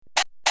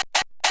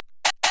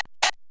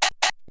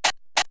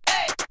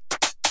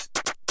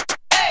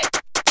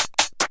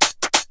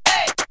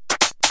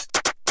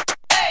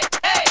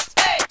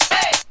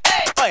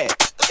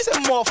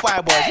more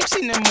fire boys. You've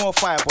seen them more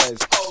fire boys.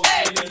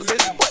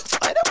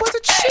 That was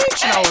a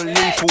change, you know.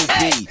 Lethal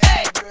B,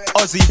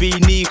 Ozzy B,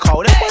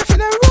 Nico. Them boys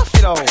they're rough,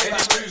 you know.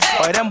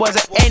 Them boys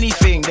are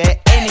anything. They're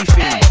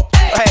anything.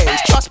 Hey,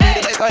 trust me.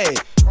 Hey,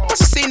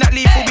 must have seen that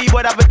Lethal B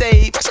boy the other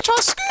day. Must have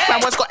trust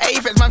man. What's got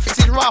aphids? Man thinks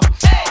he's rough.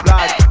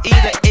 Like he's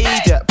an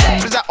idiot.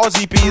 There's that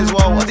Ozzy B as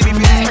well. Ozzy B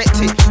thinks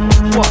he's hectic.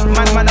 What?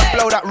 Man, I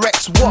blow that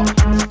Rex. What?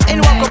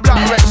 Anyone can blow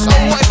that Rex. So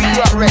what if he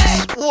blow that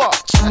Rex? What?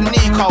 And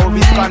Nico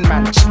with his gun,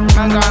 man.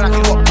 Man going like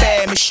he's got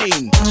bare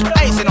machine.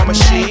 I ain't seen no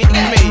machine.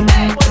 Get me?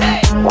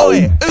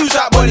 Oi, who's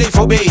that boy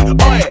Lethal B?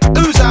 Oi,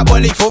 who's that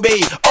boy Lethal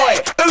B? Oi,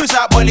 who's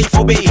that boy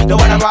Lethal B? The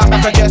one around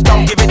back and just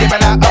don't give it him a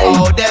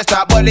like. There's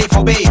that boy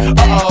Lethal B.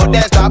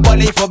 There's that boy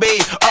Lethal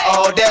B.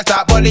 There's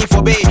that boy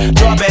Lethal B.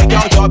 Drop it,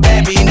 girl, drop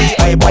it, beanie.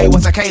 Hey boy,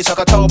 what's the case? I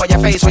can tell by your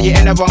face when you're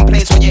in the wrong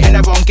place, when you're in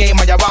the wrong game,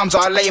 and your arms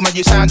are lame and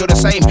you sound all the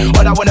same.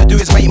 All I wanna do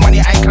is make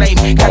money and claim.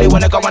 Cali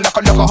wanna go and look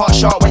a hot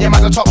shot when your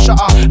man's a top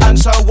shotter. And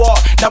so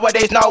what?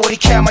 Nowadays nobody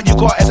care man, you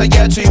got it's a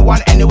year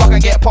 2-1. Anyone can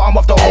get bottom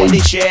off the whole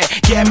this year.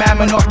 Get man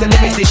off the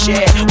limits this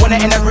year. When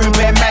in a room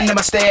where man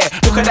never stare.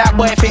 Look at that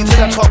boy, think to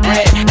the top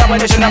rate.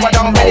 Nowadays you know I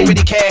don't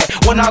really care.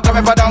 When I go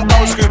if I don't go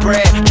scoop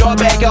rare. Drop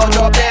bare girl,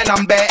 drop bare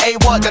number. Hey,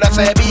 what did I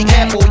say? Be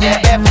careful, yeah,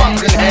 bare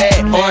fucks in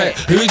here. Oi,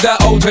 who's that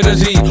O to the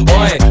Z?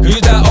 Oi,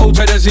 who's that O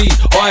to the Z?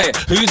 Oi,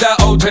 who's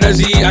that O to the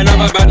Z?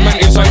 Another bad man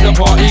inside the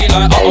party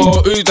like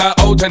who's that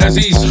O to the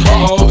Z's?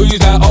 Who's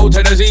that O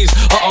to the Z's?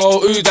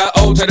 Who's that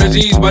O to the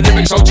Z's? My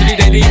lyrics so chilly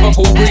they leave a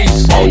cool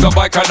breeze. Hold the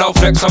bike and I'll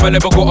flex. I'm a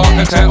lyrical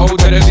architect. O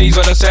to the Z's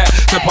on the set.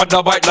 Tip on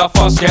the bike, not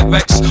fast, get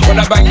vexed. When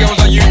I bang girls,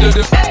 I use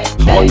the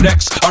what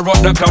next? I run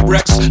the club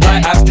Rex.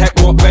 Like Aztec,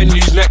 what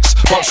venues next?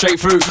 Pop straight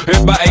through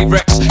with my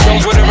A-Rex.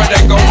 Girls with a red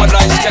and go one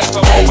light sketch.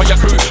 Come over your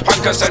crew,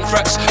 prankers and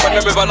threats. When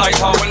the river light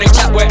hard, when they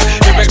chat wet.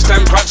 Lyrics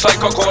them cracks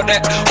like a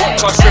cornet. Watch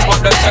us strip up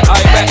the set,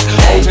 I bet.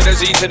 O to the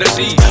Z to the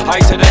Z,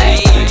 I to the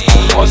E.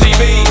 Ozzy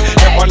B,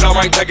 step on the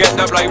mic to get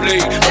the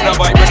lively. When the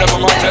bike with the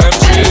mic to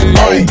MC.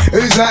 Oi,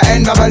 who's that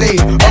NWE?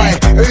 Oi,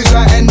 who's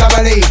that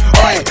NWE?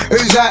 Oi,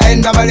 who's that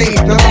NWE?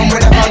 The one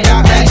with the funk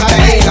that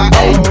mentality. Like,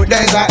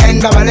 there's that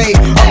NWE.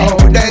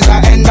 There's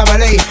that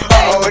NWE.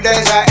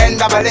 There's that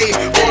NWE.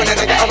 Born in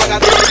the ghetto when I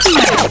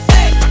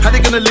How they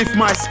gonna lift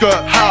my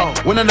skirt? How?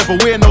 When I never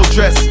wear no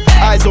dress.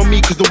 Eyes on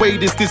me cause the way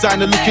this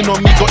designer looking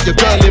on me got your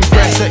girl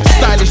impressed.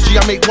 Stylish G,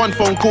 I make one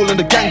phone call and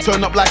the gang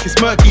turn up like it's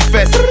Murky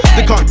Fest.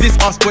 They can't diss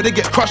us but they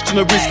get crushed in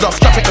the wrist. I'll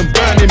strap it and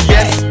burn him,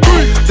 yes.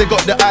 They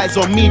got the eyes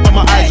on me but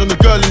my eyes on the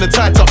girl in the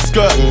tight up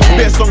skirt.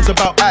 Bare songs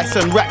about ice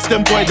and racks,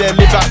 them boy they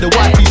live out the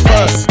wifey's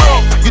purse.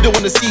 You don't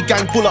wanna see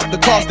gang pull up the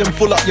cars, then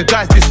full up your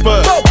guys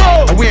disperse.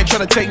 And we ain't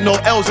tryna take no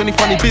L's, any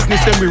funny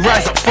business then we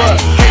rise up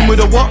first. Came with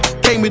a what?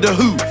 Came with a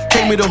who?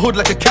 Came with a hood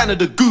like a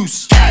Canada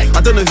goose. I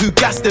don't know who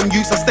gassed them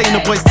youths. I stay in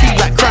the boys' tea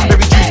like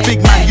cranberry juice.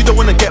 Big man, you don't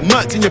wanna get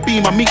murked in your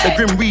beam. I meet the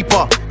Grim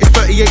Reaper. It's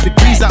 38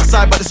 degrees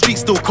outside, but the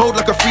street's still cold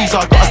like a freezer.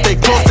 Gotta stay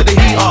close to the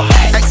heater.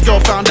 Ex-girl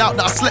found out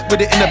that I slept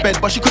with it in the bed,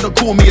 but she couldn't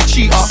call me a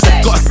cheater.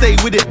 Gotta stay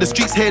with it. The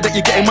streets hear that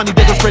you're getting money,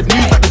 they gon' spread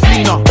news like the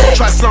cleaner.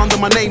 Try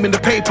slander my name in the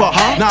paper.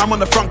 Now I'm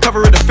on the front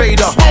cover of the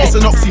fader. It's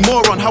an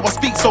oxymoron how I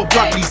speak so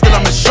bluntly. Still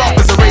I'm as sharp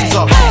as a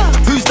razor.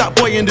 Who's that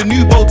boy in the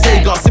new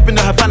Bottega? Sipping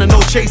the Havana, no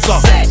chaser.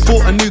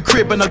 Bought a new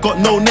crib and I got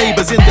no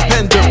neighbours.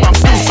 Independent, but I'm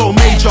still so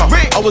major.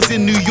 I was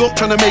in New York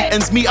trying to make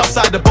ends meet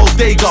outside the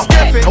bodega.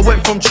 I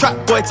went from trap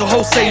boy to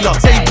wholesaler.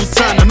 Tables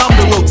turn and I'm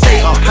the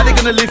rotator. How they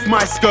gonna lift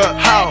my skirt?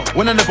 How?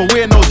 When I never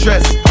wear no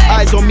dress.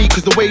 Eyes on me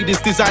cause the way this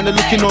designer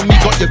looking on me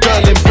got your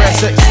girl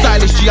impressed.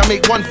 Stylish G, I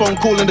make one phone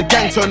call and the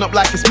gang turn up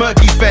like it's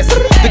Murky Fest.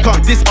 They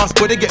can't diss us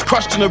but they get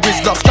crushed in the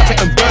wrist. I'll strap it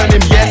and burn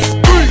him, yes.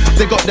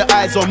 They got the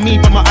eyes on me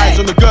but my eyes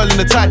on the girl in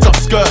the tight up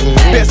skirt.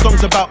 Bare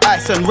songs about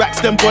ice and racks,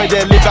 them boy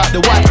they live out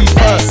the wifey's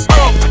purse.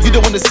 You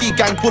don't wanna see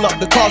gang pull up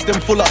the cars, then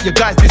full up your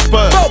guys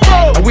disperse.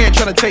 And we ain't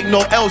tryna take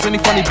no L's, any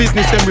funny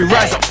business then we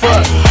rise up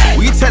first.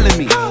 What you telling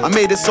me? I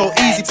made it so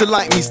easy to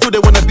like me, still they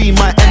wanna be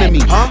my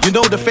enemy. You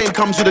know the fame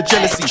comes with a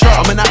jealousy.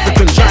 I'm an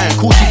African giant,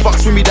 cool she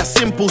fucks with me, that's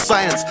simple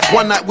science.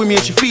 One night with me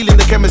and she feeling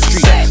the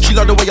chemistry. She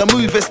love the way I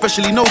move,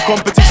 especially no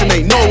competition,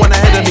 ain't no one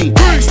ahead of me.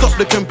 Stop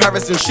the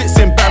comparison, shit's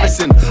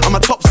embarrassing. I'm a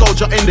top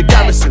soldier in the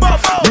garrison.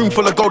 Room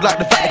full of gold like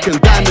the Vatican,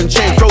 diamond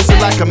chain frozen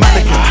like a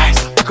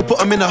mannequin. I could put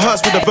them in a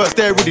hearse with a verse,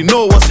 they already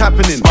know what's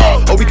happening.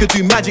 Or we could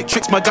do magic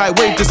tricks, my guy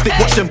wave the stick,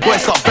 watch them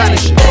boys start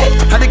vanishing.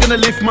 How they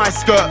gonna lift my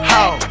skirt?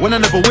 How? When I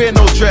never wear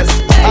no dress.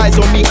 Eyes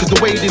on me cause the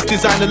way this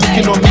designer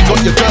looking on me got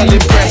your girl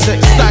impressed.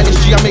 Stylish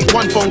G, I make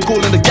one phone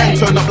call and the gang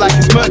turn up like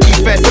it's Murky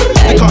Fest.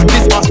 They can't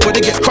diss us but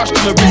they get crushed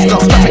in the wrist.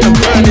 I'll strap it and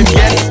burn him,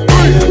 yes.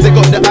 They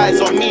got the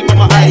eyes on me but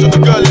my eyes on the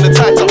girl in the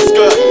tight up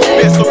skirt.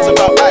 Bare songs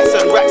about ice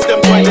and racks,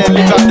 them boy they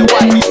live out the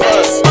wifey's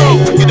purse.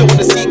 You don't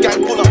wanna see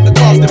gang pull up the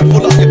cars, then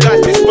full up your guys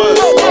disperse.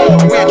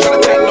 We ain't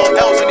tryna take no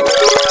L's any.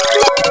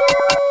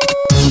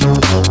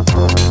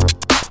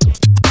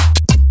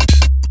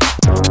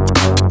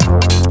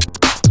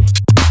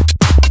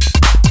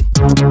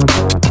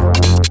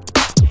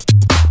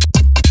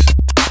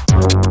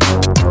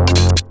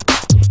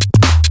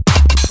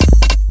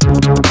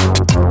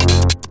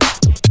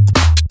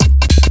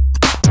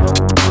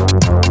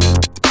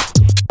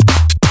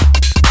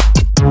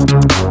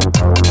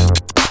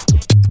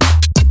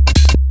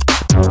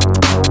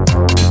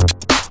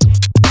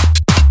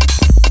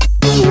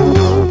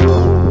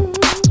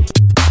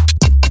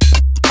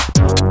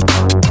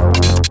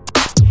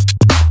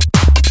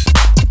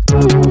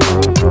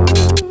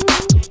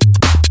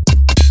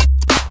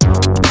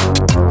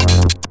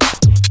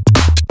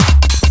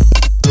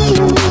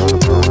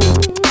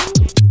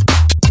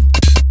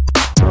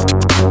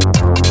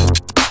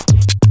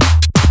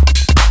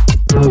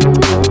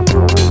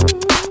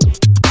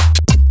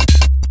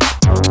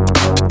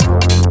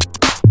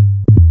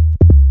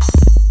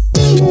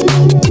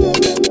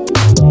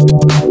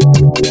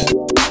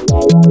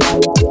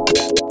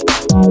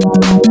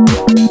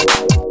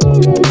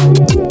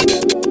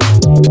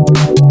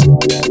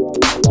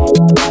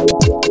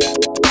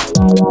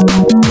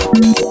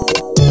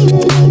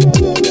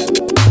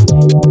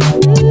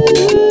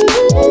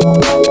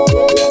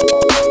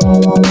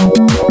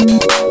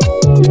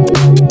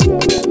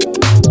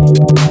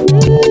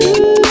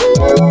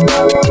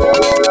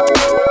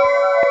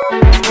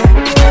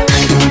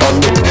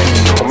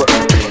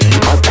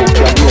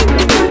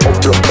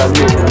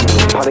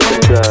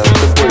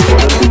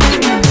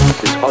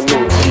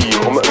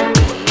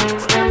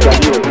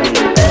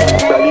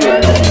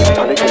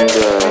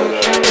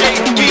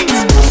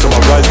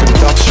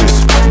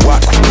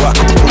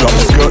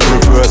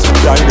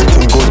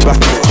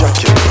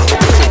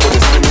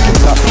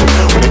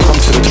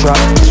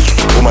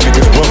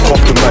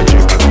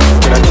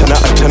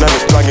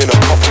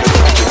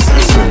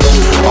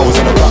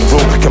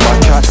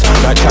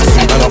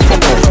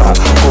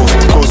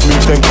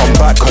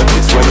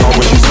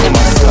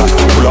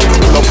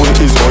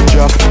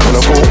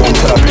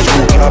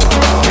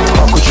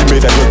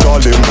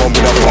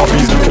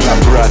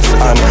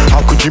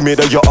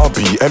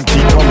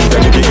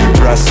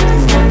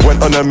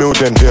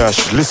 Then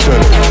dash, listen,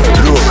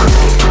 look,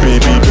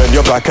 baby, bend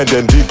your back and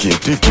then dig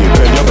it,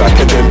 bend your back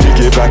and then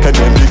dig it, back and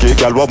then dig it,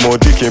 gal, one more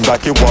digging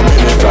back in 1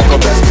 minute, back up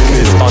that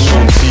minutes,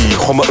 unknown T,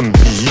 Homer and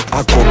B,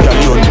 I go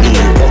galley on me,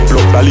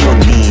 block belly on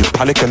me,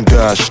 panic and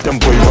dash, them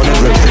boy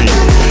running retreat,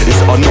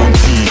 it's unknown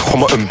T,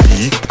 Homer and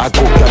B, I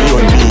go galley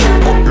on me,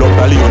 block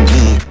belly on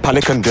me,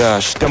 panic and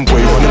dash, them boy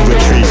running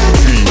retreat,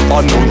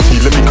 unknown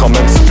T, let me come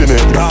and spin it,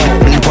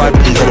 me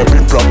YP, had a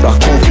big block, that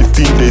cold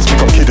 15 days,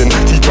 think I'm kidding,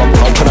 T jump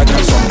down, can I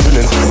catch some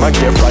villains, man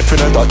get fried,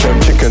 finna dot them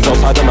chickens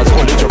outside of man's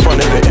college in front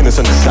of the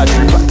innocent. Slide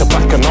you back to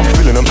back and I'm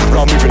feeling them.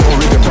 Round moving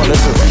hurried in front of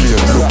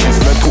civilians. Look,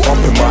 it's mental up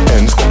in my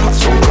ends. Got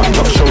pats on crack,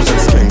 not shows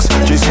and slings.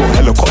 J's got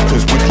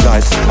helicopters with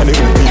lights, and it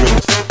will be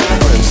with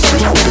friends.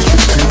 Switch out the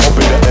streets, two up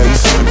in the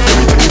ends. Let me tell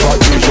you about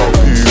deja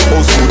vu.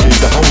 Old school days,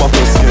 the hell my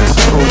first skin.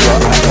 Roll your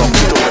ass up,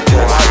 put on the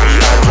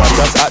 10. Run,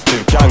 that's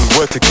active gang,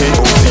 work to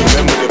KOC.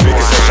 Men with the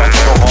biggest head, shank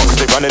in the heart, cause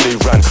they ran and they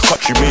ran.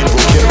 Cut you main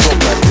road, get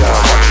robbed man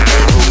down. Cut you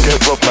main road, get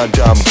robbed man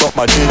down. Got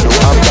my J-Lo,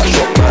 I'm that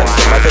shot man.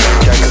 Get mad at the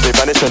gang, cause they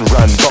vanished and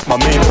ran. Got my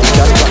main road,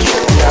 that's that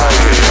shot man.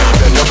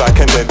 Bend your back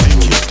and then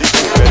dig it,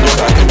 bend your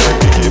back and then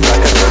dig it,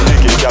 back and then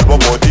dig it. Got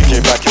one more dig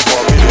it, back in 1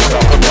 minute.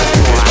 Back up that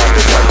finish, back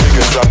to time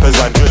figures, rappers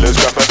and drillers.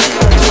 Grab a few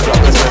racks, so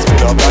rappers and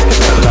spin up back in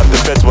the lab. The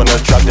feds wanna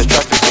trap the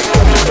traffic,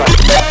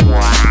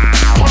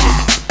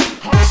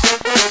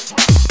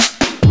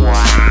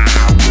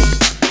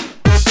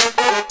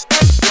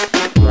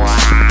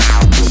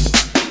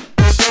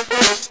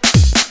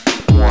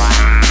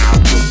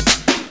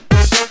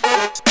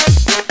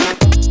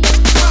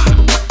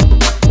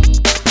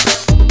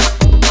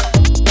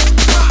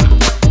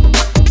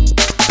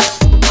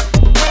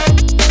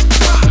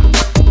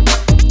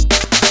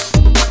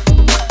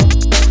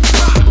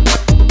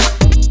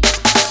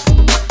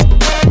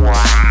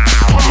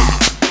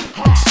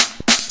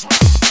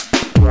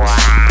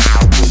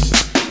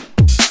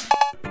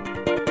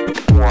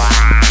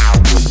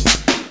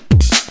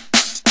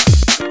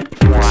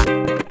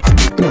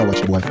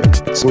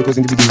 so it was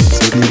in the beginning,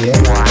 so it in the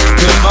end.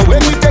 Remember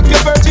when we take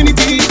your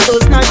virginity,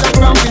 those nights of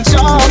ramping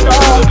sharp,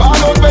 all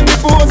out when we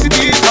force it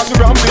in, and the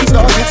ramping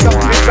started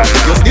something.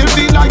 You still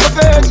feel like a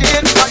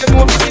virgin, but you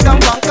know we sit down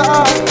back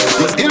up.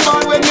 You still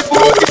bad when we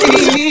force it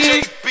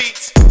in.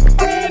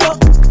 We don't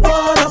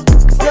wanna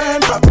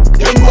stand up,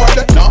 them boy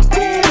that no.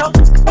 We don't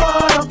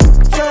wanna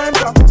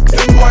stand up,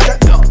 them boy that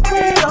no.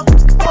 We don't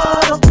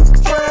wanna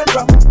stand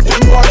up,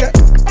 them boy that.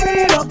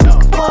 We don't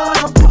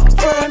wanna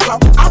stand up.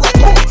 I went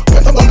home,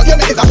 when someone gonna give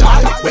me this a try.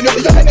 When you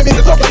see your enemy,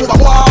 it's up to a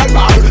wide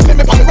man. Let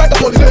me find the right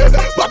of all the love.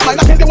 But mine,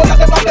 I can't do one of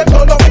them, and them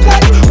turn up the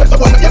time. When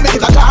someone gonna give me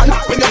this a try.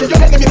 When you see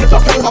your enemy, it's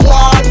up to a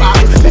wide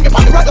man. Let me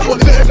find the right of all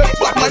the love.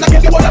 But mine, I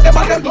can't do one of them,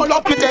 and them turn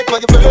up. Me take for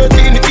your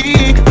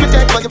virginity. Me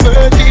take for your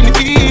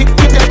virginity.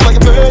 Me take for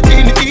your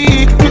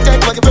virginity. Me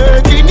take for your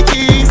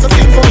virginity. So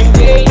sing for me.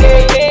 Yeah,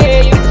 yeah,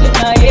 yeah. You took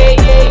my yeah,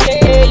 yeah,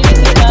 yeah. You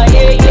took my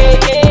yeah, yeah,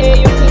 yeah.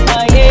 You took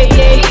my yeah,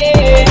 yeah,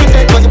 yeah. Me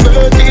take for your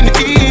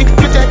virginity.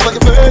 Me take for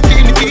your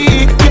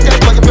virginity. Me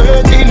take for your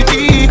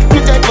virginity.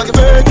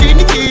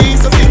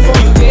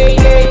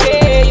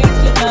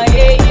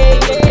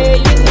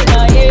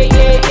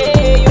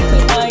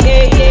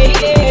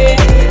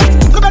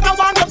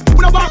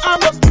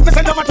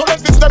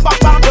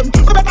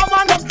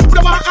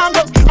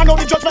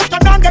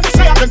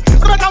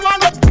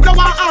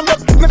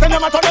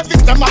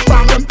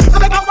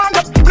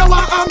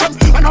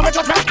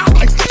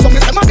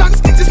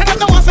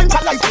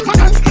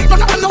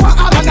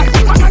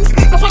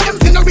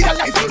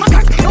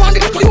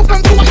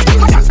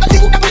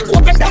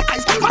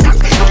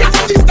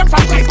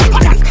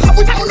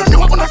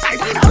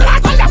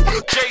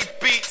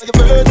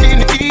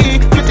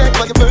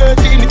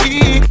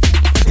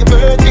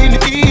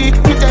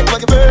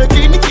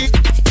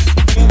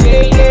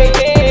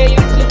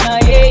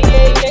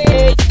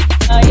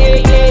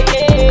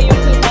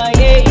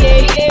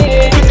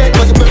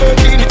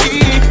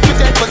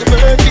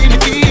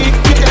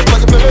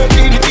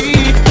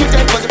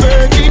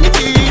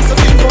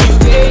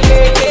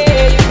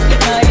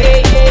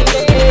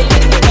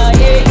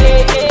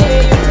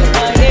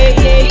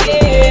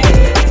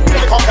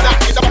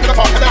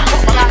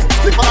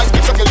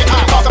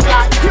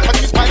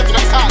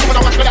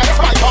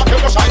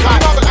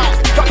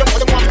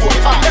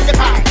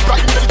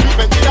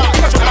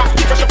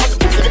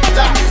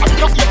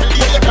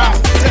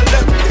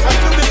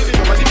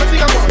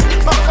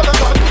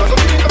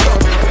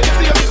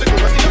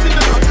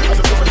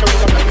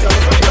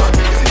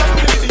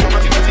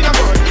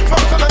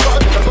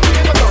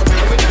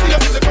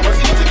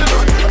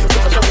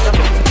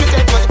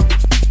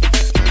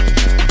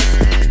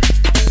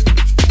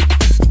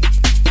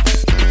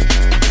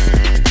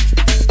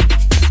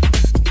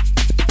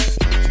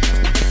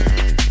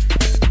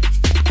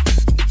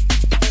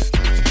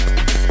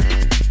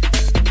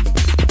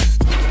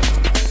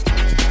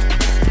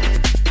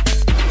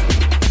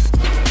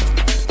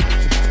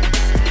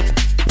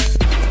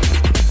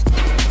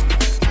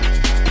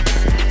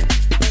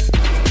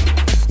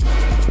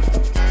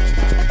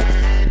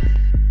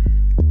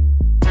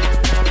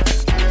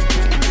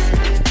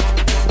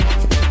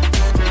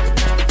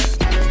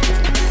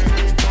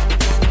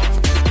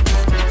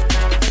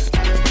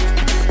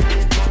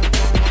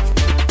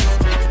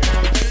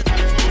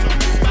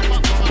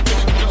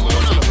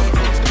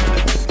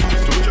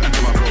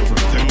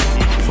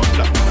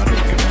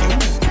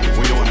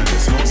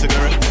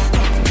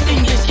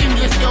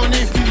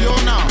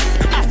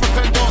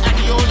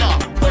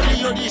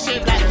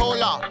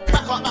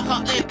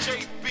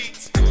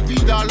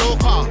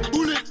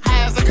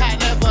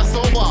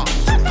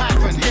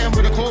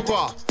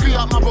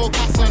 bro,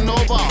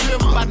 Casanova.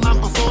 Bad man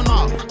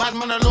persona, bad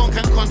man alone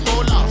can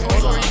control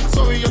her.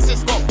 Sorry, your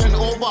sis got bent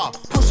over.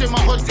 Pushing my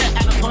hood set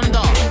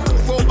Anaconda.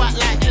 Throw back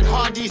like Ed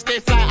Hardy, stay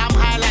fly, I'm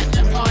high like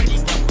Jeff Hardy.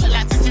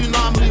 Like the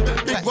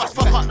tsunami, big rush,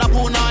 fuck up the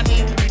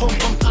punani. Boom,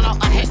 boom, turn up,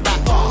 I hit that.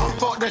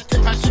 Fuck the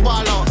tip and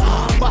Shibalo.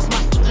 Bust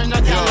my in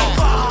the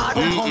gala.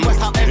 Boom, boom,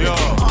 west out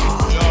everything.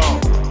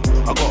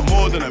 I got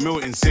more than $1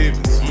 million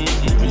savings,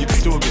 but you can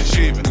still get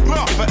shaven.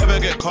 If I ever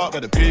get caught by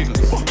the pagans,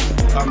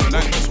 I'm the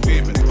night just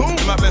waving.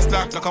 In my best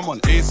life, like I'm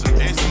on Ace.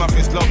 In my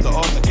face, love the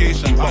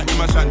altercation. But with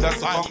my shank, that's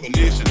a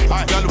combination.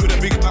 Girl with a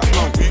big that's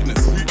my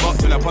weakness.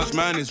 But when I punch,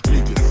 man, it's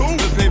Greekless.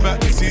 Just play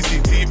back the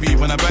CCTV.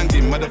 When I banged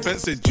him, my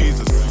defense said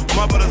Jesus.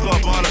 My brother's got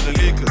a ball like the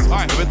Lakers.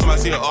 Every time I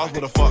see an arse,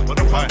 what the fuck?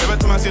 Every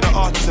time I see the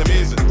arse, it's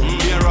amazing.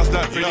 Me and Ross,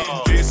 like Freddy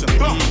and Jason.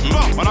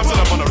 When I'm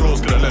still up on the roads,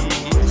 could have left.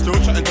 Still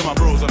chatting to my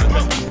bros on the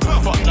head.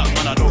 Fuck that,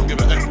 man, I don't give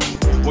a F.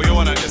 What you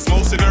wanna get,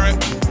 smoke cigarette?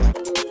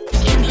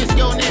 English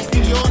girl named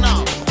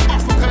Fiona.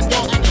 African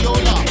girl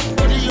Adiola.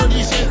 Body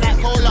yoddy shaped like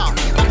cola.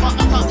 I can't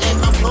get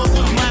my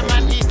closer. My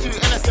man, he's too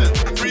innocent.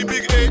 3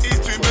 big A, he's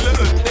too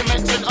militant. They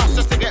mention us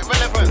just to get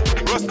relevant.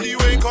 Rusty, you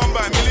ain't come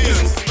by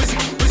millions.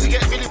 We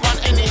get Philip on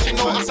any. She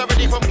know us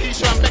already from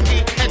Keisha and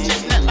Becky. Head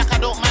chest, neck back, I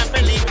don't mind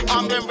belly.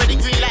 I'm them ready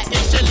green like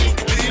in Shelly.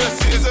 Lead a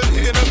citizen,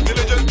 hitting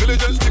them,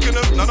 diligent, sticking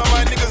them. None of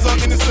my niggas are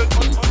innocent.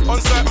 On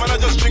site, man, I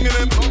just stringing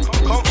them.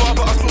 Come far,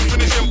 but I still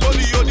finish him.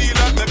 Body, yoddy,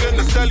 like Megan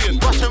Thee Stallion.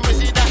 Watch and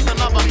receive, that's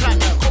another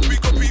platinum. Copy,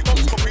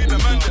 ops, copy the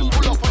man.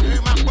 Pull up on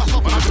who, man, bust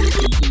up on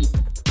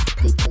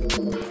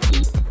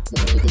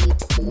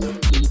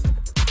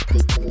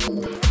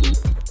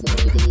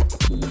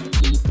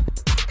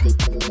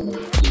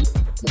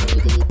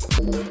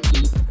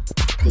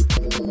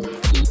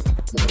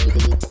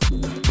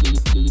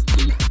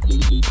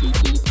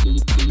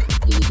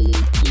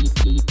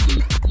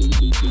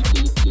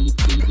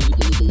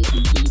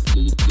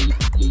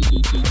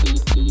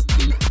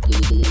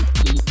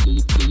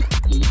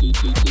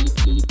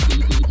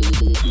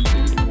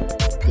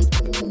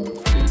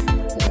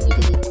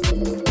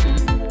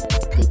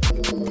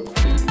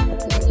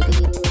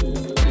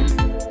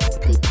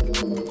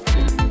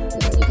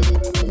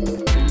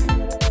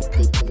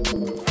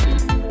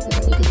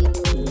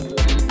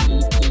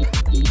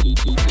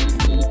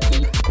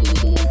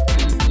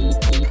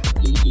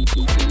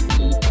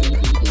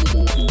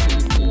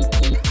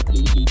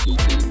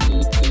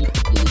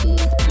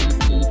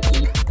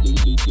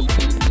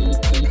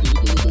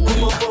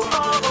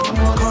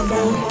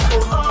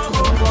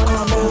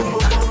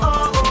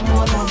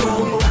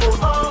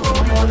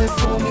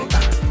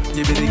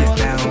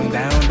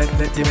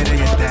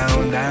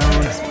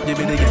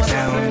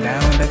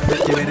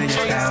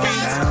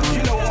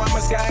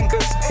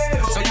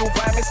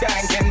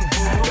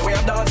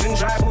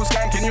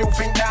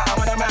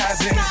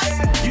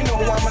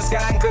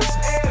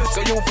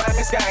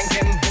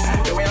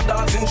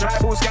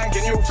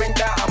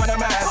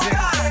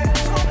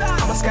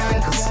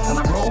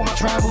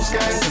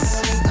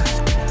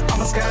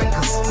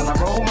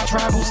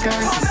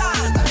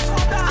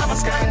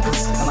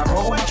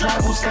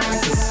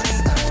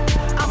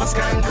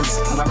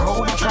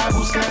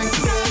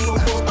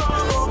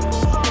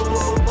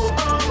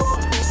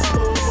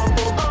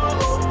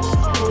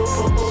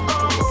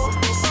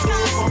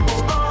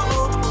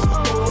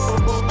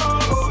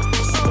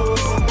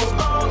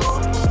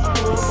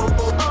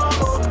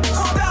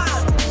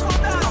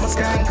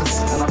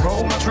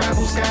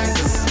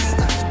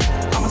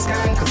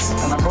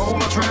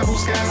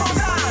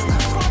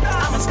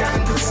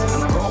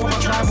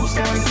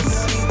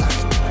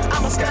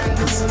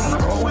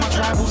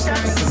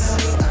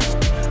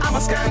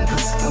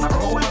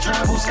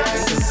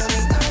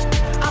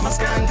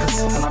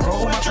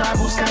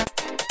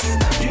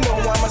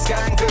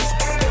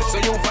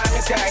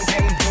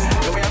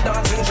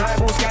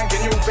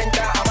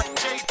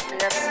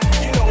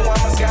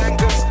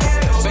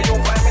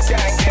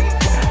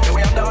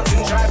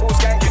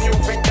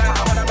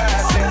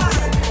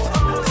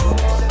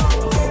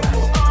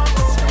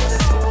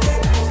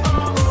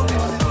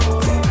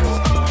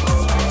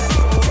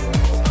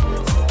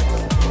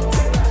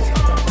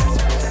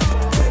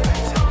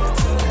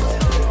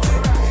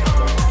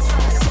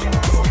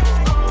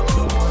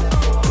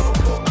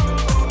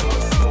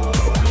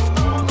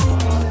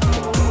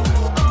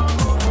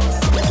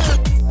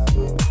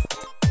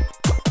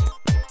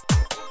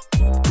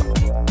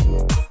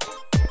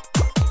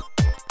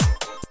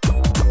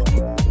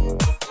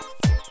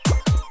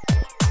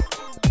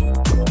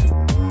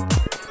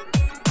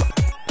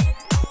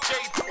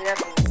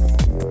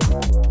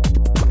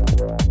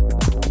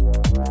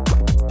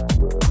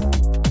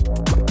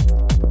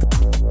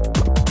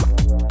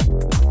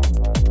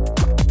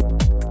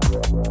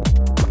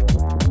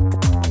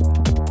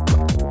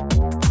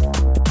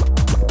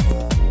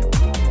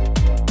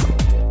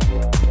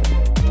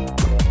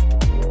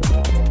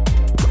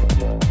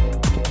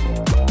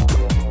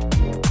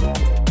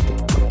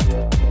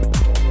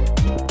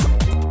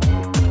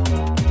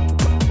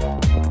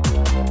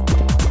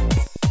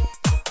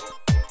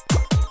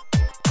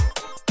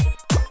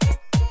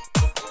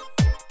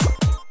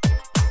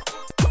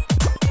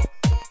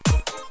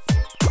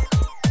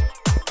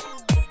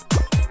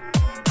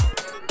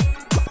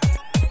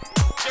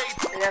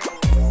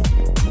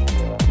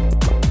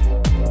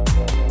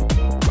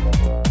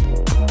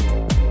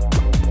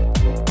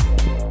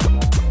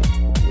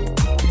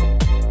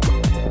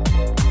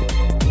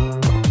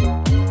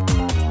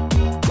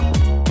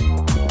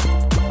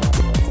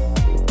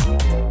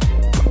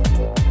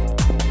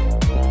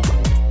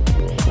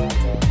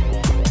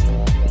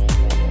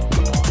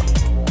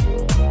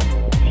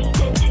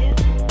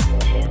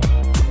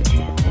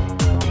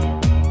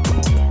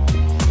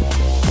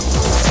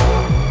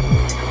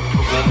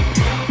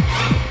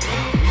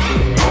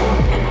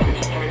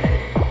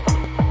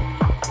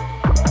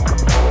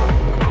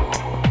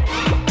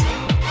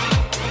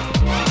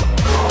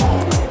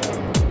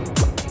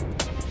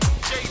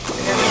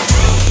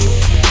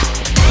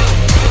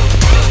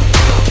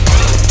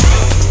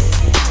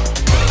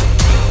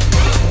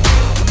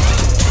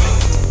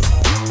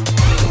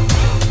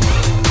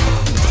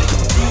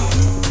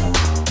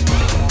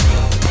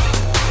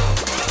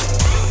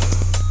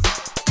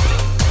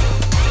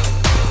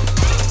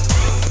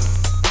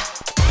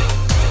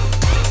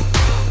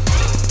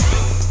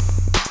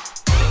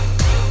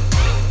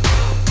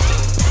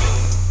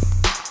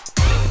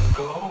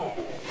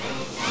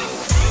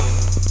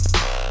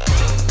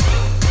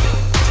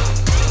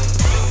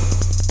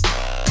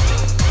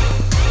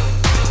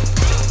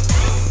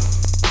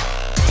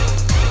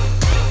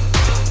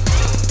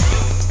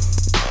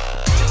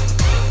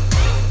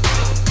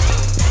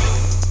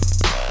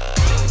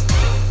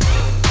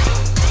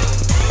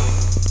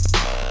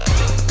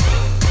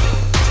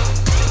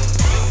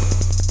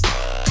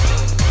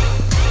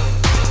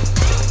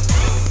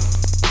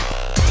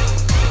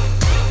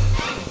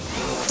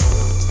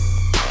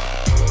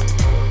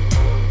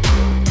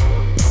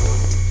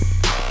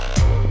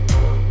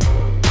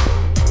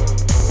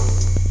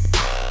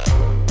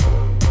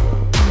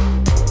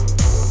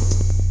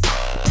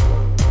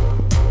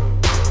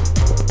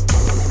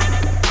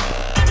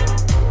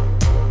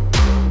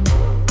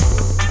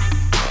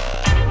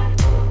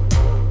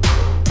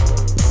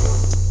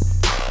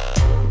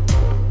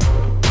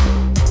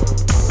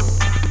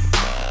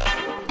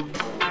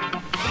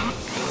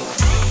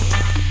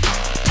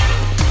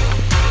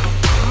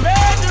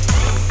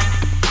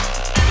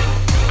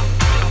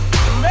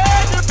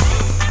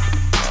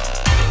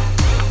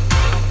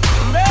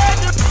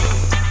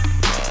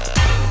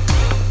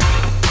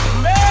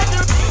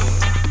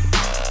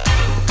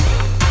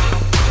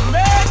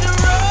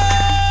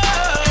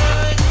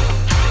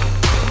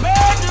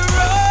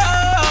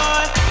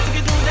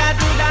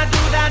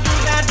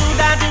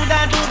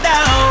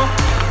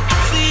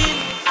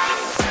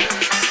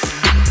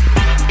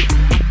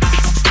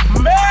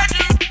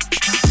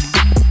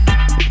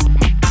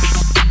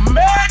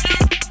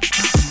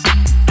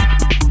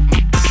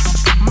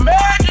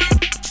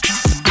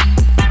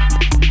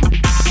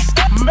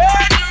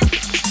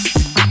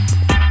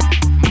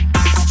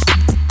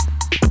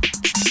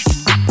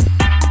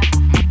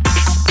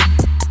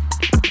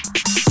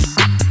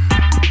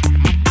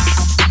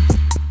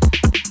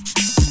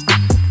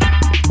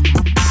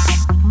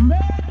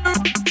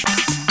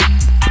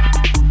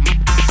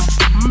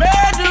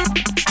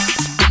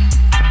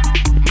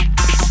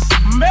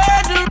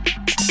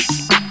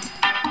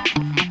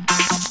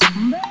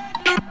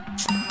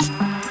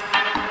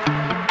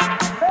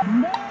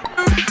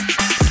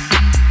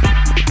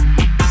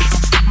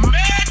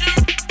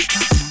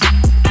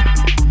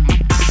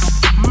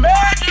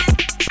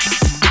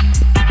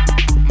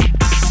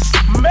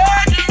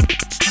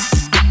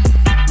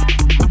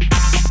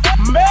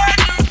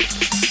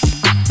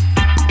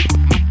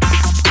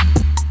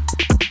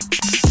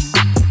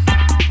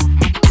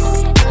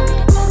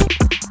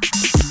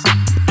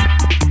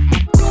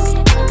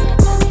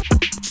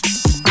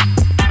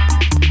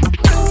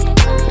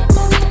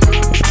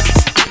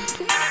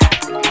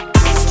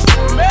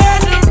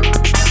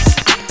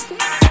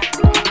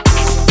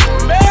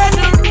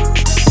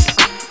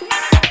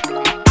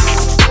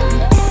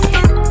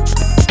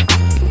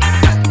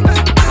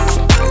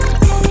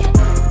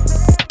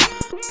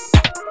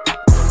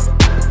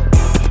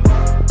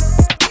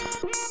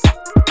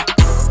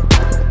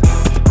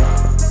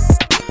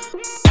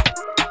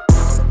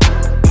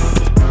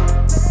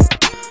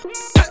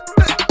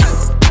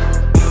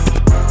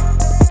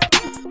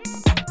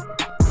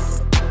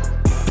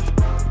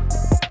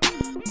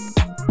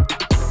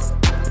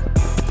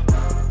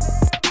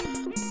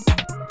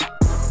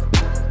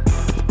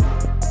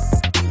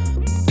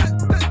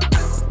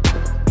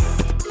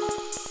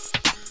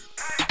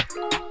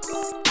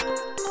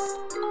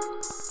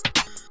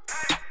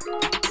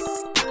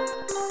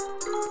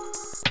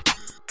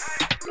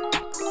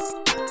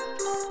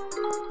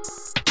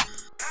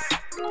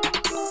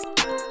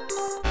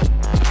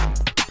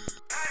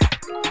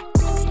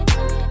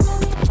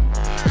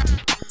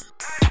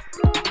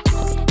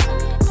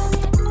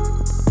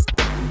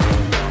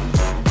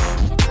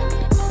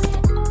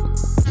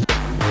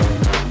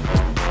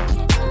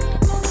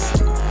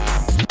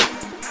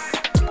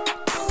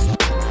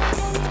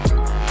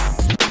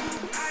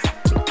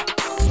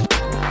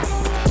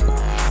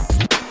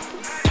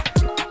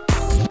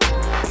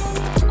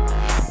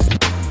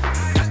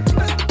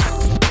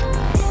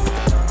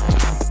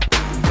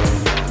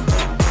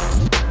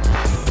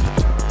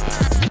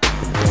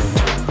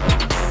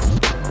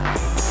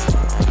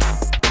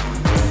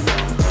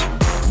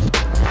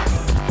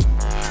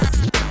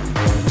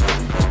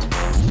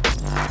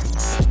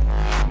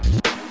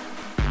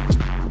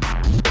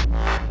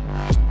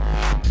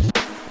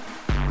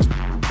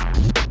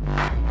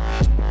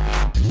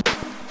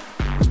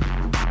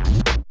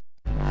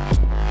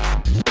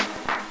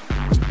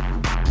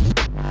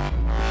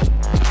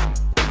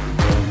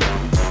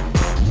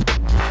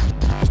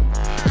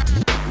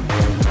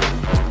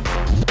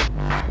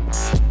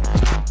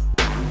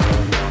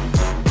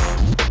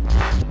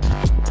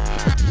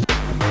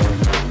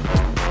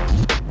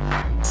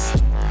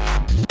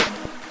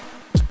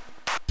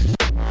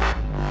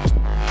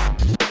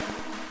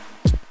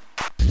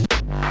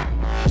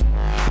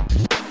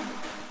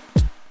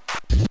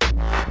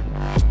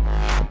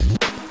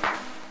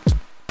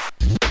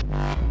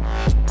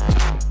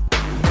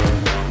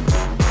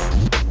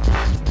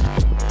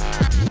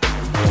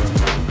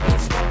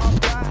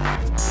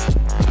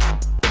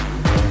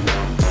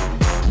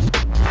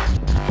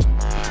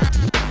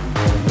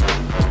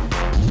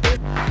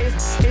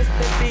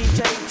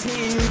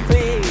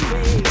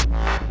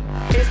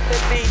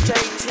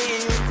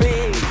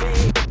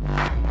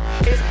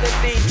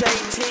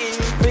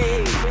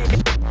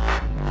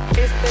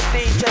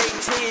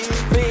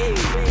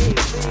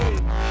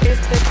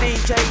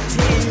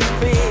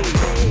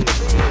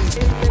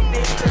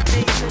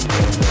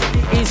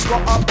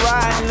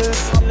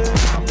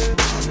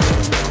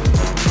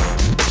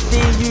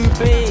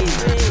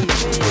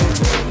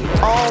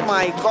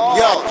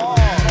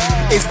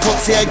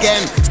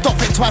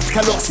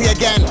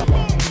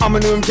I'm a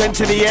new gent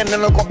to the end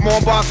and I've got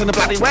more bars than the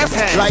bloody West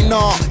Ham. Like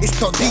nah, it's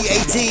not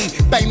DAT.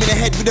 Bang me in the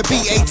head with a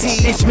BAT.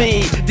 It's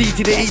me, D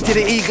to the E to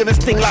the E, gonna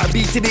sting like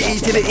B to the E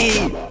to the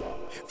E.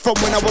 From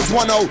when I was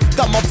 1-0,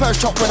 done my first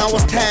shot when I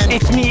was 10.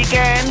 It's me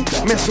again,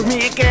 mess with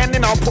me again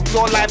and I'll put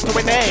your life to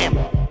an end.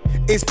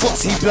 It's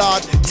Footsie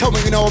blood, tell me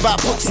you know about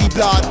Footsie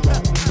blood.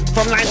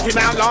 From 90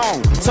 now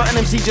long, certain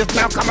MC just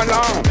now come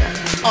along.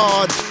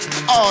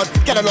 Odd,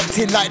 get a locked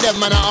in like them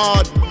man are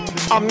odd.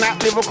 I'm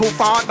that lyrical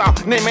father,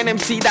 name an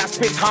MC that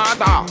spits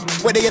harder.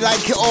 Whether you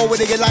like it or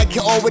whether you like it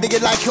or whether you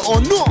like it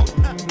or not.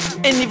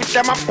 Any of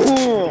them I'm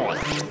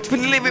on,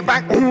 live it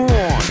back on.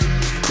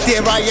 There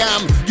I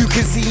am, you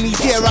can see me,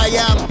 there I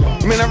am.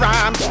 Me in a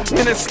rhyme,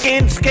 in a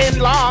skin,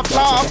 laugh,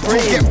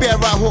 breathe. Get bare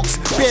right hooks,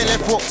 bare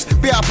left hooks,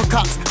 bare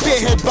uppercuts, bare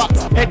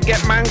headbutts. Head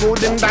get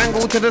mangled and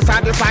dangled to the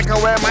side just like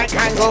I wear my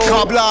Kangol.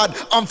 Car blood,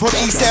 I'm from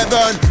E7,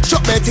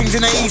 shot bare things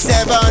in the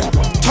E7.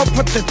 Top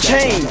of the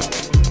chain,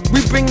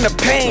 we bring the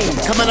pain.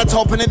 Come on,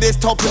 top into this,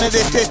 top into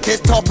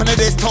this, top into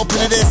this, top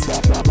into this.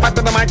 Back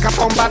to the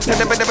microphone, back to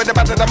the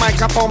back to the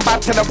microphone, back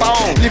to the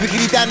bone.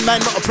 Lyrically Dan man,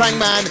 not a prank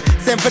man.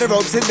 Send for the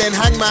ropes and then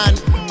hang man.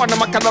 On the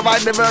mic, I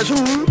provide the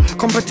version,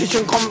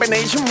 competition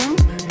combination.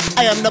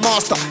 I am the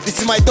master, this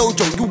is my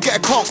dojo. You get a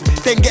coke,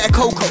 then get a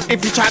cocoa.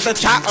 If you try to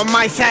chat on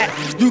my set,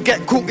 you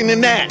get caught in the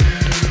net.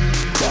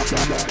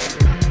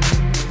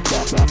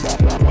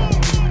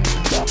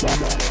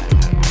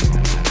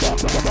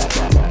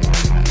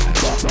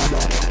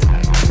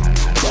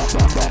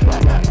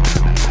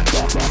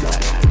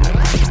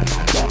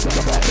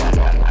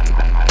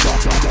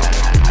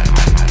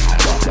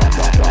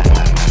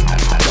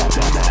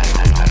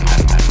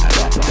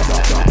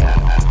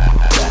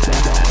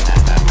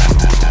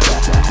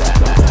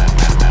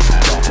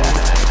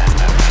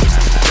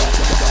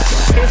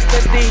 It's the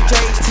DJ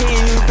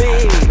TUB.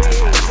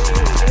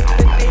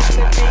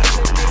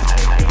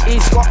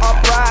 He's got a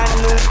brand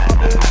new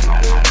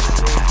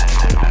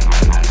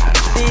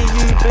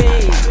DUB.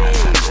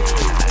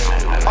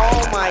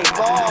 Oh my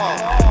God.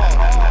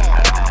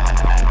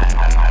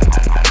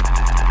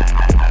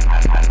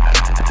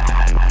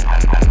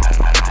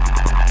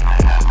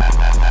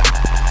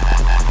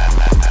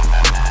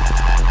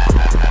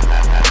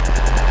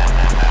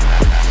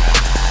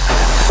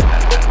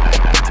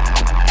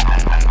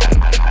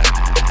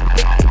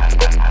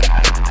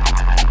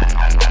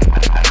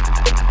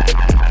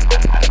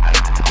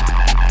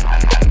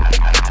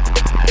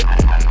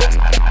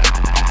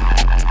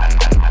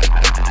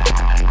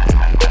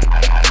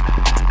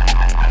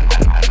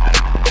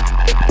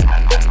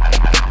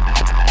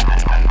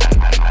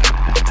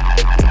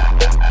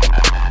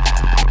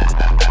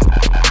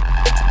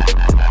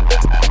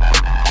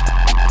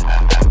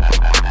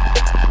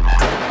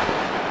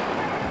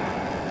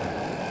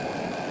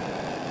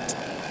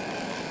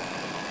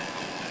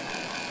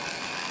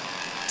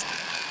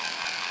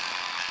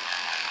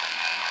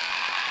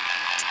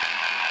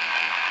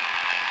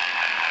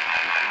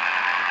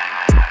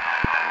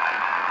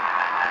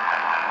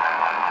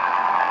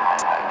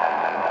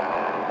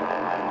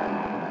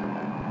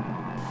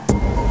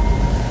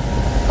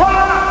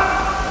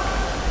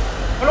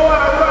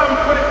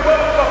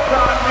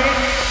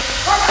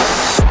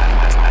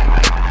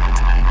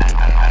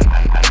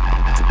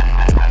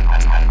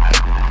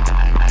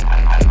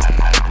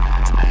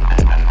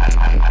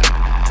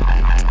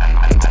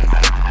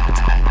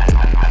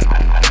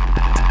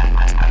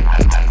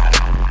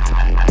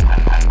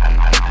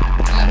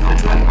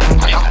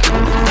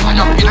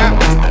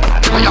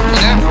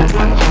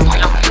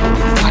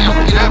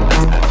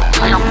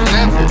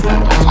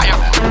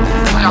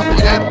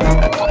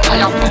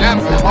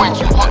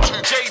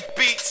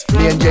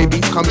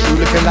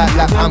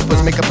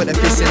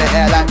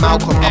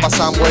 Malcolm. Other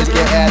sound boys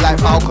get air like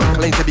Falcon.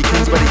 Claim to be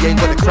kings, but he ain't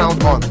got the crown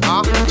on.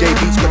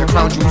 JB's got the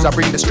crown jewels. I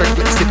bring the strength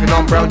like sipping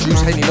on brown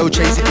juice. Henny, no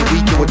chase, if you're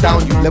weak, it will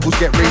down you. Levels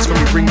get raised when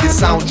we bring this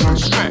sound true.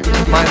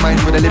 My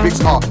mind's where the lyrics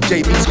are.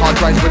 JB's hard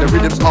drives where the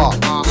rhythms are.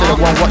 So they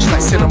won't watch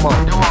like cinema.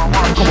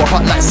 Come on,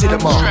 hot like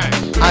cinema.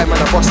 I'm on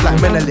a boss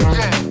like Menelik.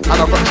 And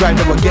I got drive,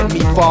 never get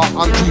me far.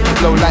 I'm due to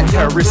blow like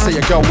terrorists. Say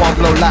your girl won't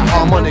blow like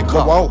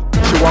harmonica. Whoa,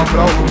 she won't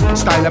blow.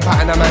 Style and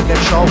pattern, a man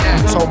them show.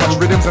 So much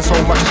rhythms and so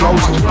much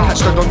flows.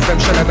 Catch the guns, them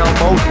shelling out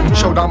mode.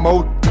 Showdown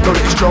mode, know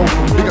that it's Joe.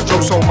 Big up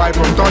Joe, so my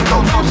bro done know.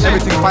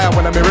 Everything fire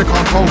when I'm here,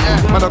 can't cold.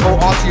 Man, I go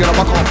RT and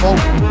I can't fold.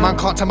 Man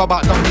can't tell me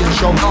about not being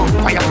shows.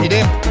 Fire for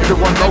them,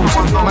 everyone knows.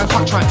 Man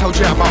can't try and tell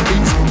Jay about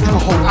beats. You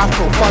can hold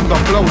afro, thunder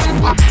blows.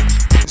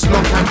 It's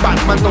long time back,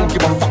 man don't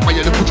give a fuck by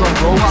your little drum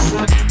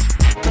rolls.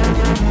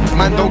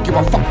 Man don't give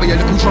a fuck by your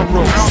little drum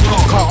rolls.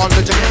 Can't on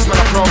the jackets, man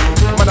I pro.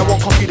 Man I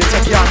won't copy the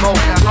techie I know.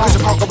 Cause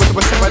you can't go with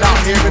the set without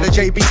hearing the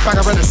JB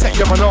banger and the set,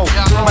 you know.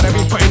 Man I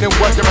been putting in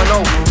work, you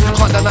know. You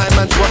can't deny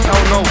man's work, I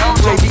know.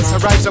 JB's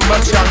arrives and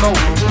merch, I know.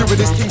 Doing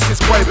this thing since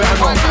boy better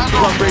know.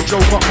 Run radio,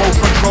 got more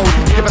control.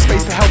 Give a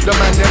space to help the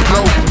man then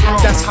blow.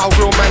 That's how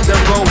real man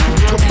then roll.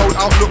 Took mode,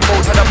 outlook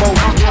mode, had a mode.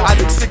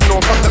 Added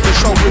signal, fucked up the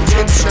show with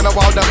tension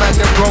while the man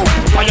then roll.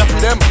 Fire for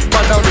them,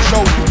 run down the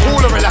show.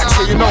 Cool and relax,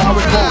 so you know how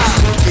it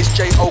goes. It's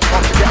J.O.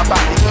 can't forget about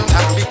the E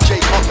and Big J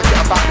can't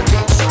forget about the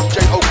beats.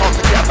 J.O. can't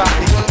forget about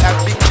the E and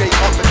Big J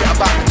can't forget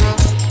about the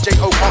beats.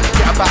 J.O. can't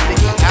forget about the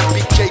E and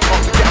Big J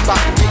can't forget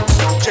about the beats.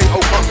 J.O.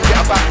 can't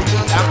forget about the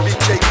E and Big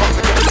J can't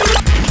forget about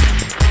the beats.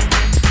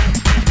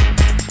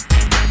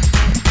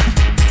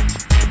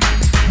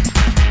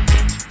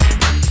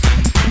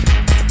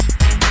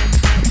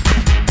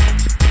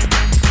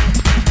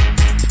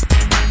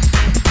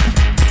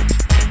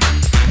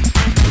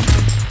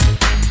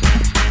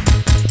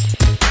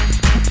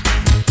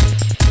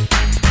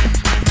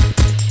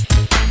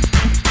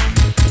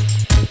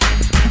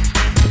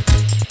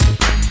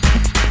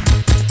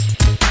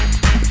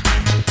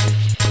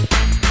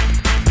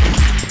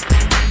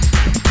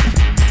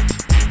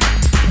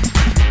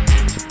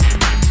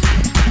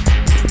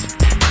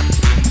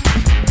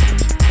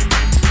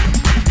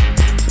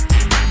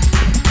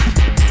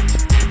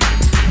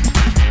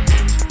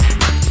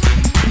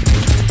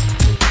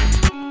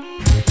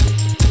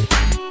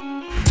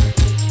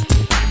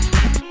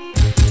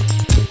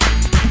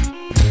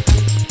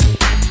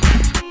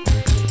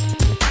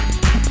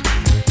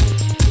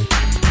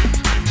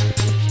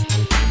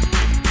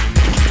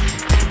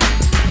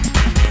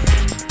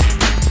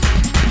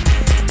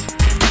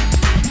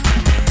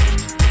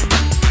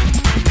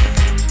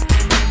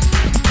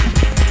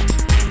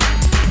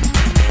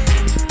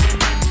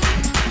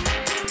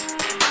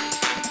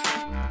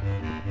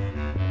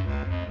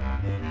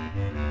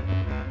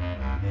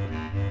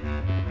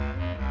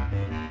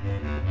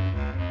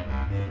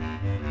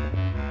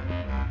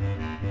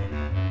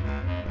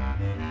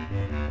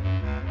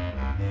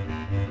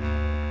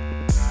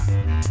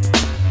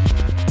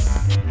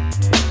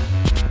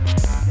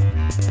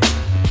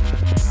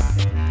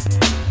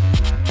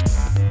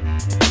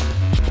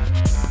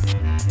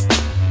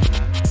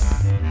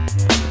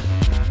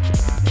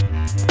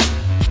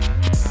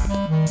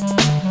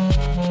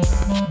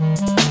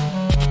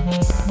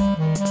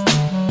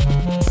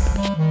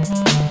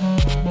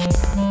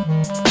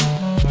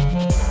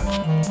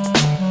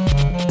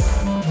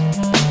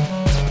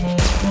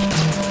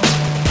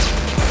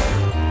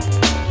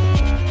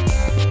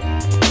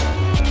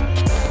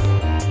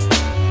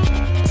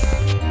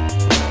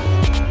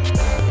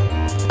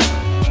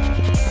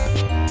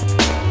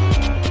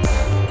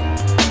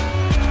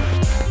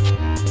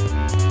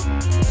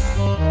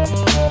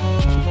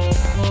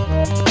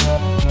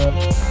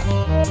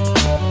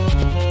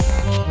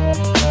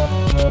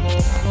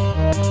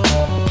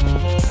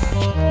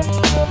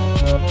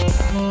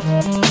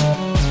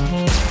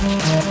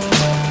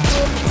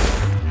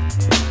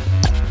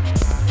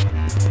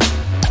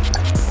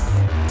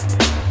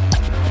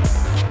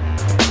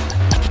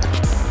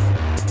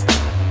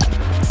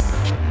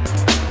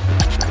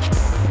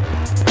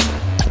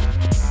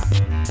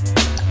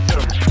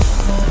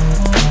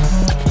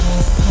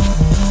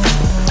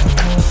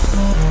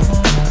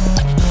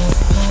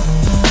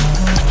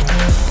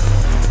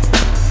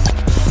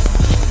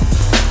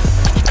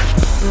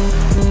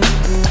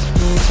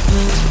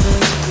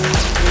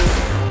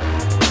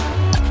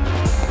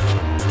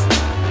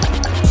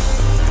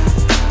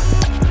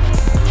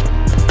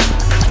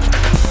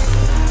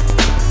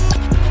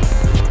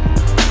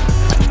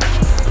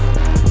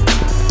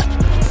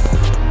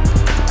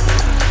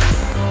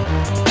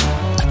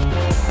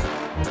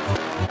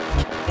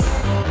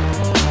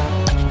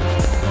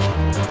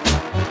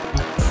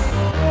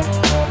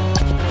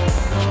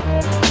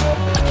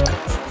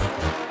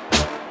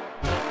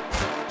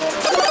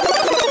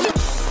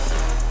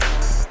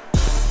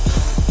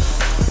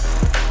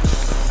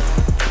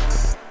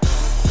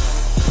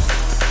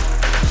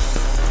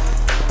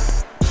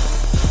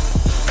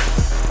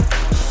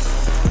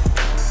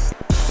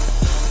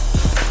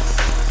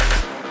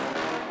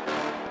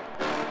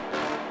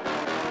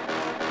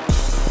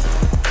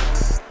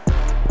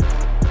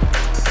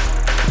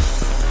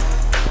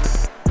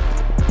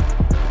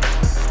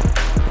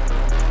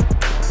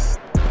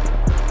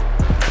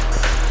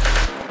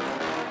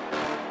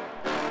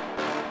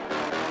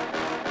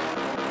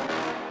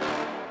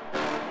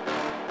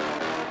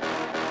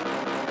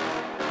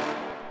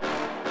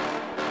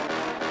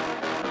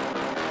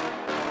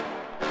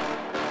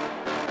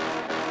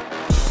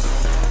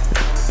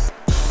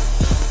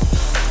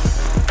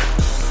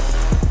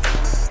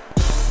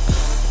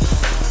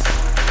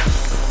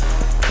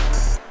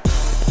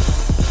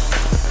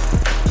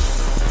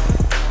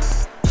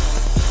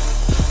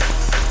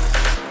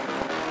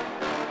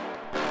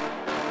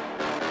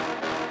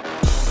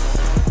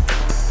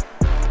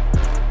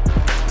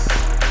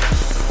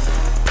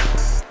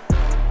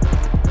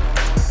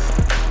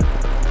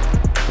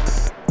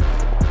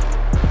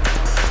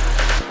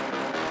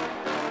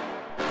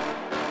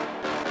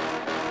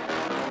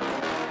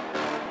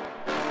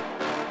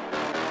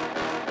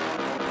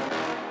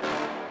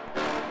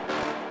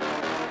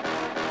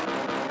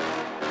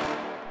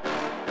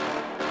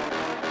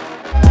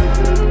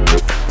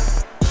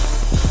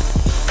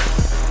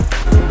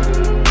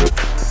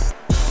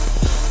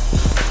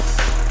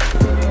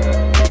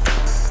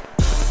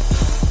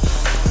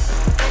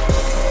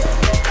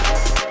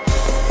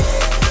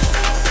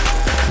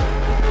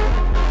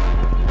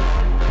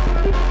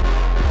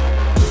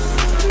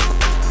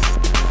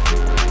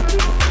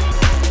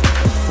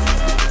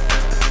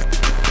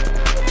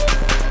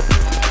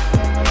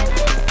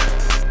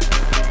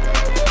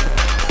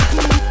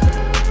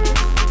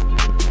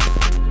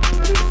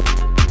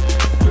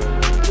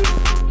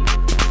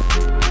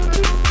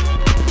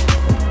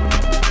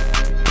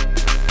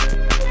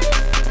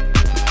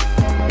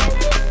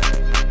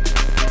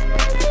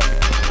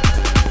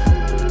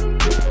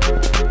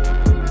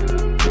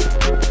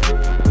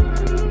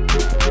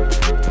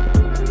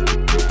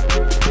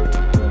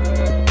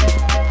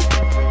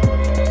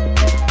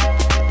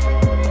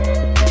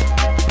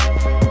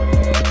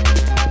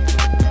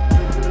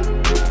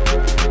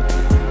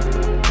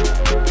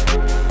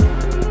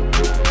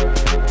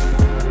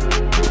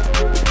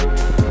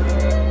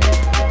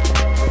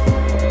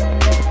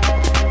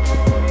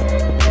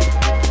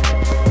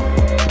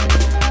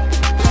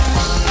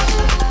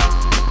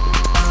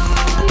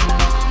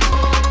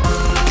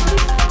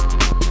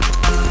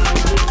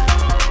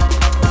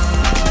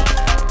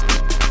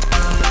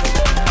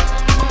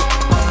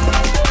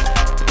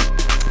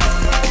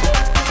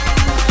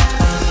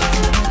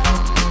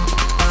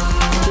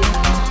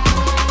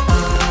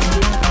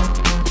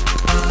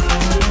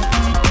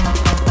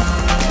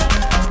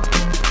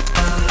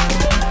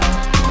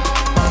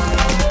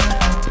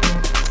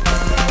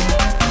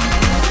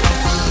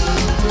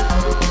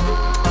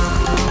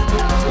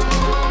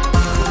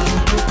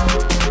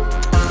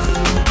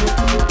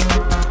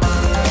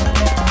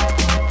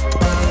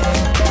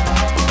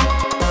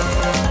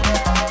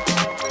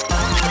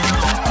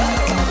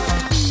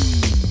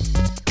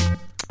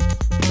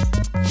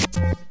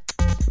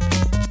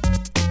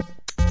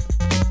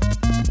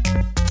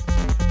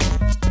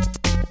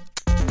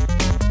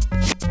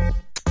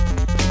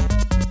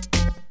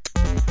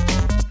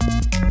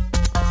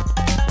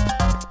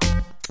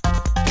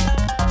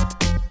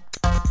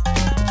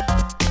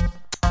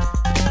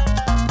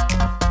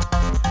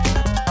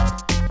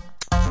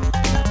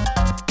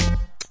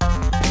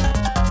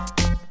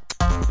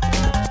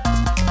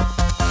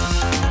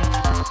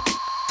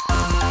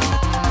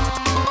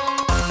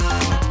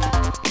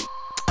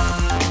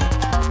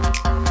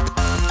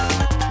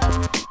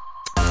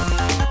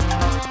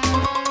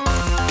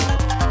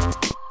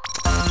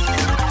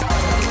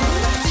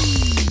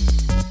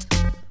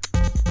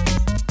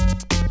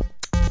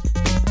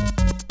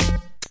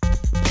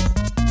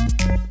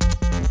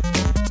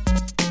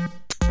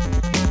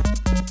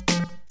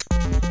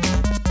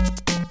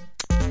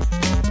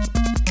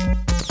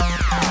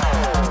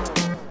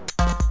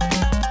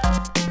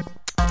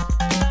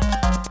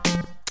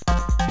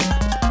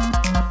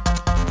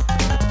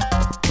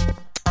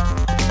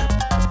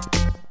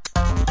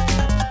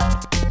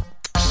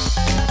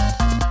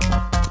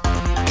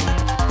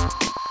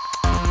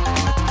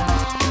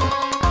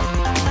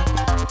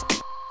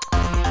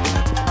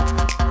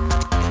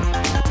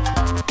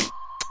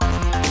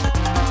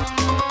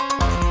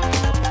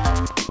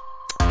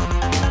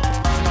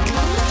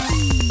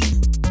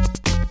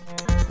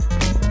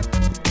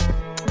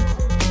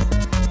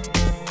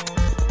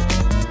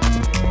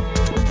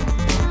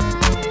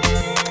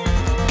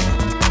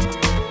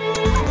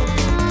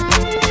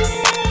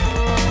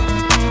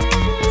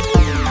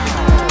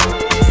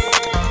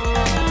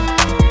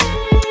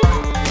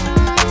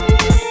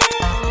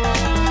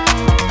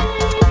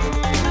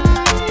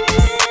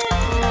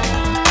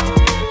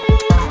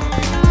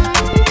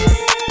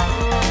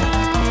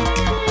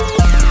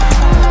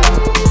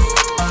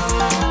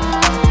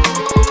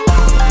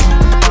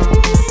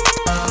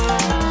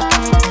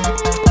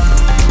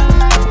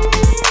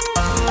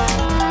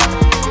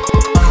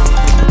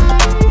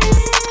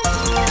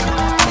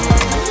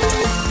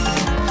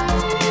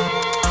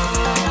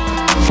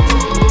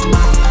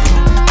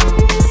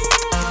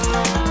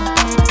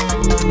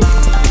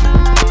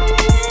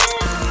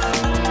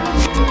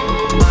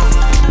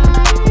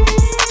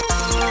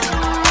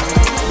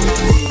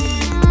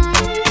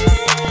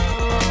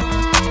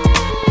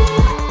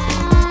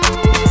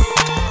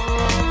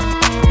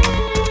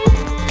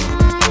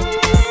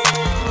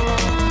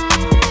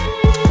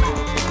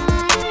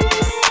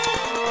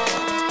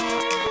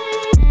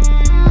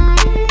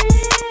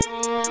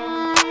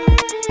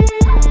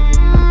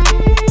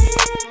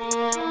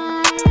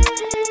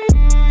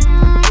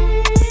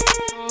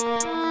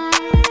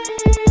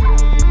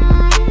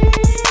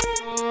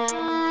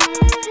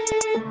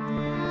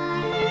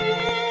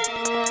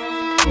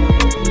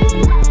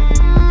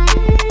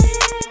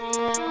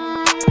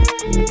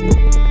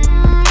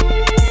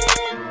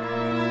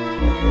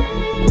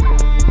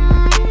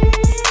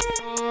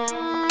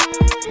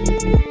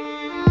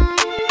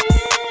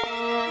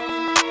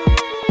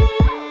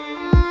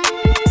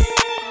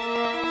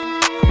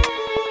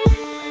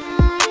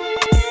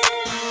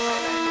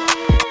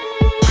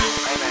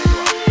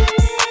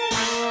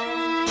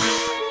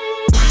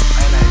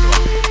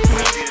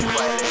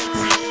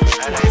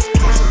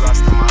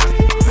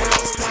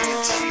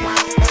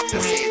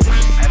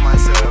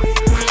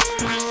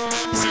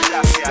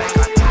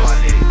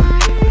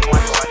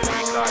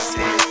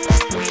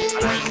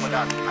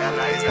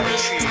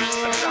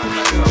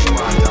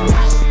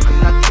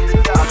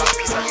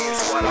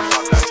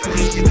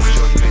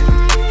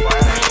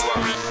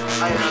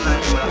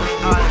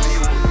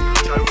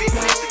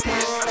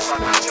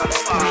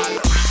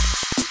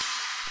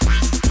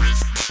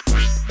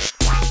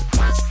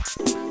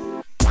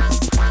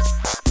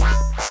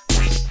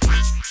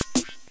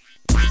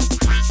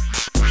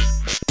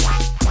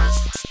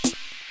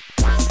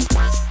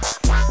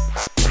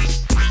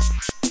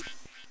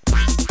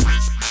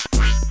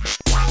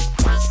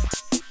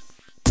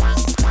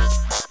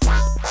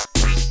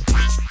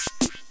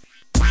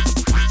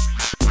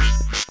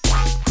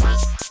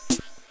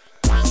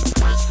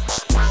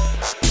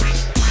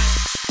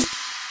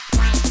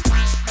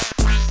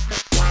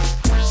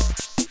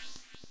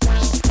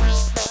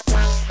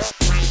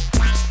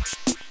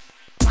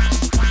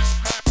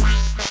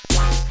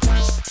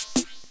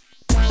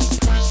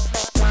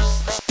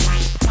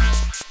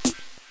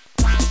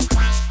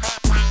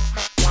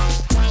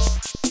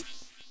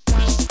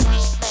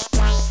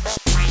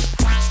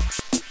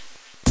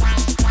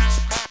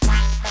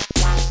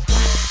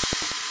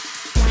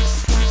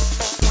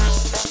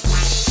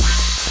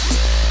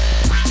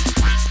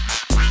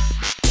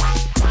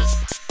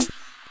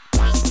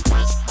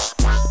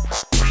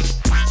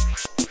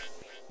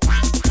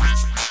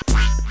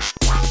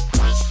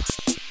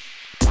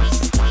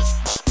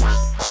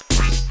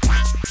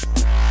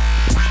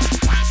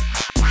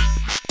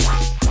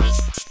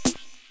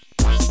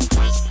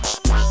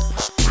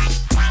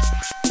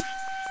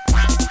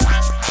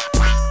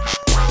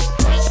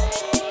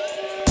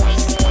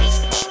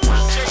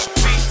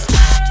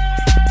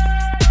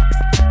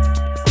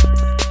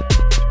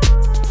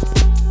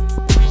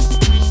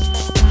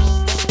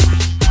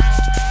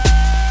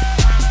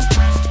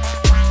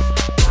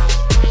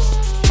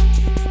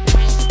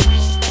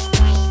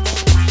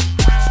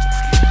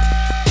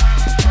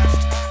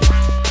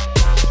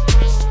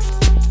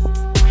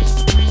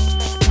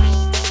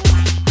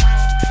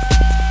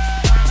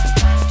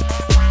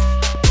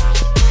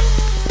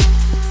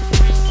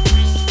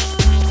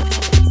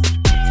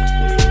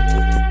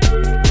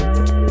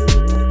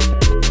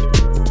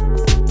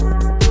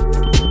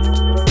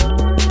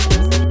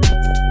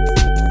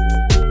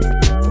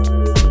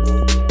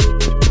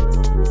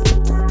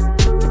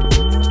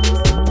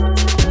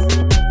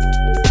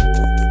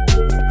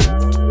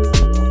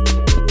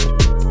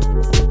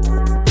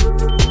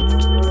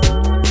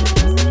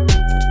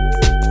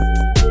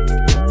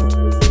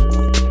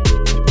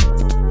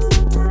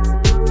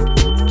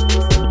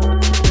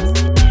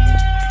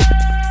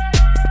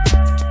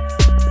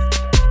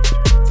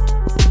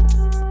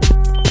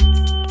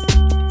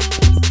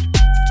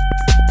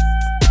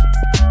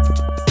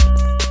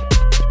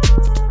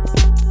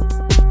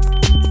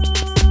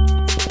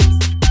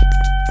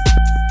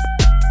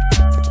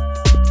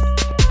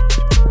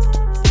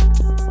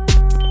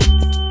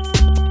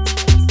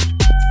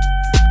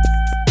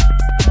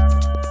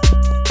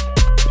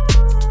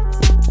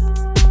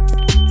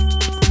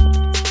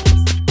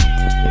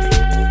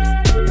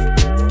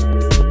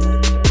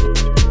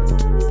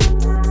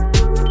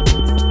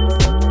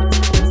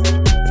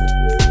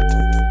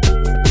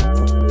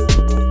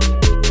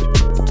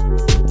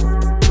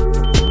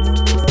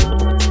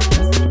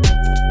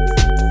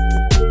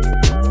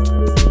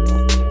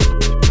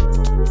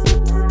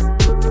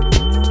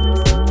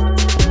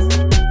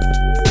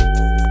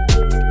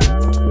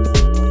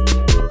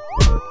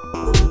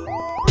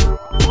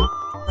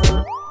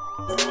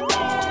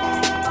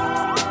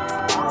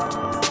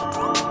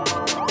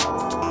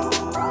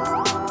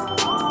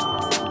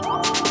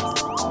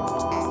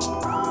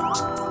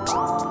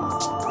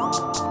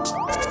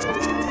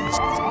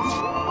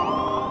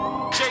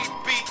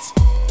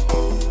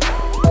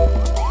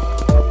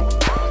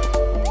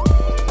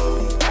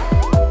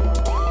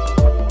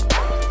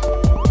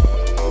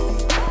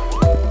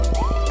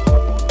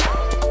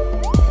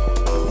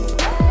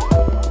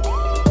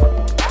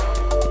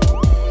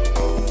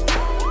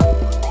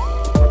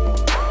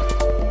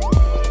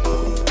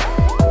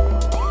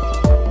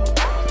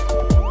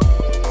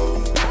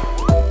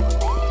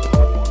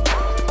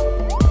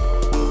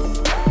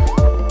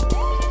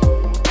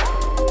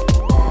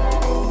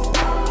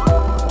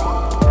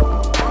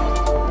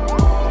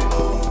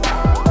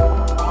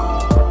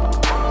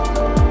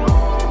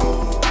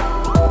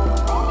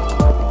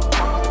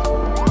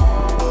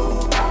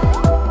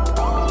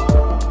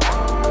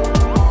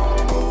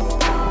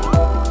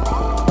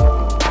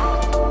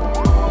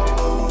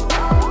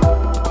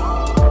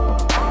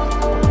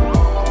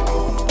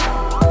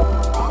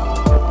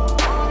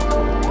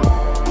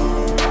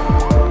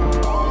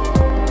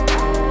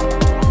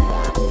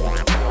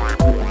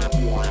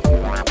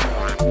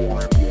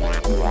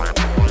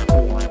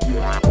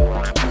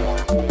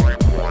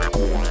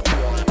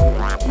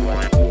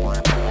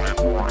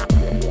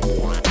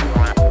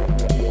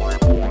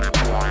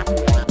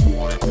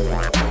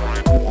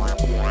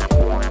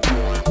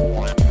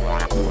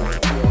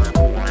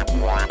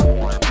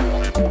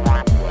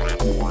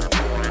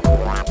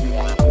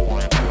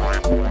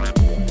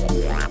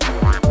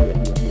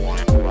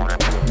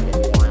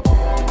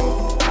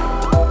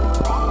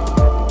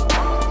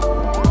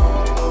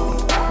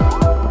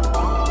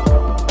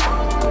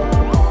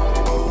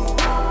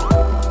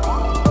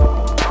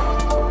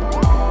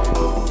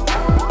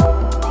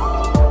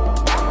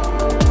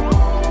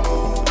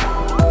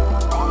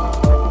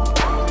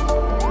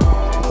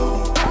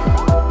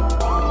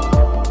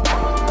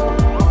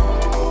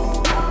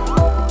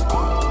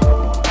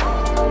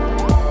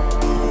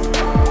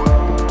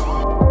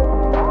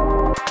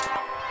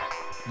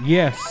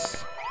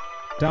 Yes.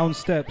 Down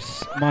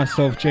steps,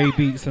 myself, J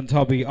Beats and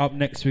Tubby. Up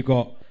next we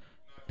got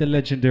the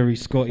legendary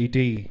Scotty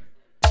D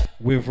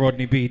with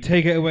Rodney B.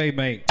 Take it away,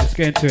 mate. Let's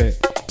get into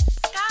it.